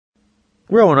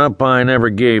Growing up, I never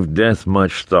gave death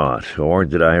much thought, or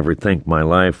did I ever think my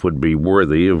life would be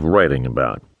worthy of writing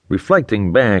about.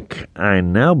 Reflecting back, I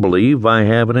now believe I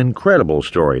have an incredible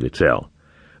story to tell.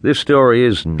 This story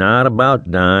is not about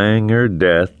dying or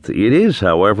death. It is,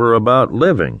 however, about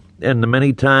living, and the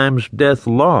many times death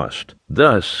lost.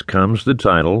 Thus comes the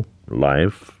title,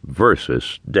 Life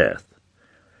versus Death.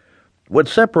 What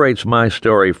separates my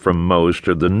story from most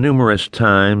are the numerous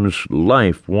times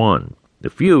life won. A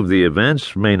few of the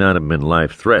events may not have been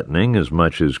life-threatening as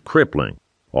much as crippling.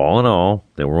 All in all,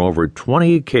 there were over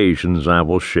 20 occasions I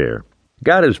will share.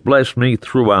 God has blessed me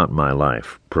throughout my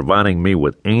life, providing me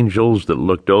with angels that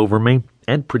looked over me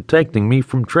and protecting me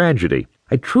from tragedy.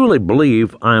 I truly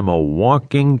believe I am a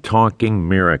walking, talking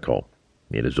miracle.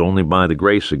 It is only by the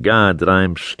grace of God that I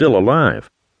am still alive.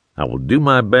 I will do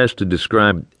my best to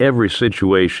describe every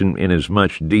situation in as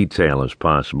much detail as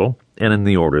possible and in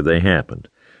the order they happened.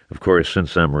 Of course,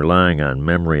 since I'm relying on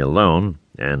memory alone,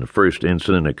 and the first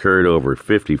incident occurred over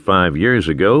 55 years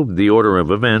ago, the order of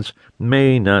events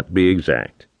may not be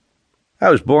exact. I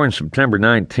was born September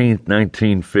 19,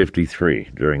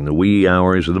 1953, during the wee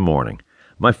hours of the morning.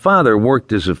 My father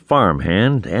worked as a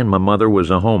farmhand, and my mother was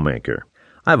a homemaker.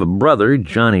 I have a brother,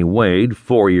 Johnny Wade,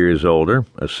 4 years older,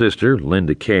 a sister,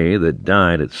 Linda Kay, that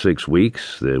died at 6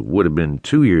 weeks, that would have been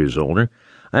 2 years older.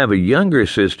 I have a younger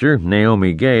sister,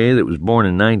 Naomi Gay, that was born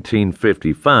in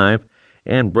 1955,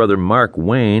 and brother Mark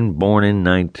Wayne, born in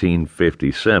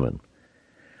 1957.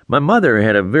 My mother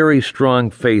had a very strong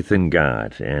faith in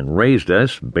God and raised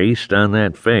us based on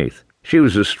that faith. She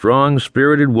was a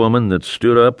strong-spirited woman that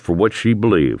stood up for what she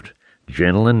believed.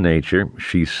 Gentle in nature,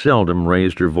 she seldom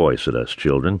raised her voice at us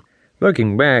children.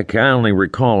 Looking back, I only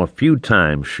recall a few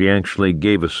times she actually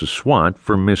gave us a swat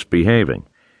for misbehaving.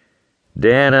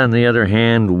 Dad, on the other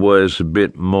hand, was a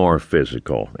bit more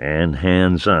physical and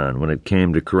hands-on when it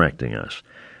came to correcting us.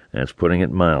 That's putting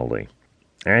it mildly.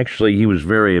 Actually, he was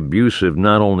very abusive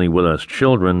not only with us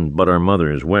children, but our mother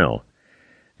as well.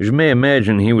 As you may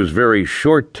imagine, he was very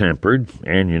short-tempered,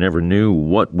 and you never knew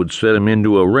what would set him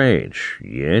into a rage.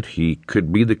 Yet he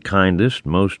could be the kindest,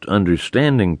 most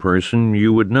understanding person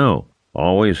you would know.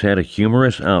 Always had a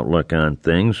humorous outlook on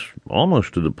things,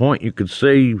 almost to the point you could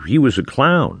say he was a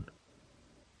clown.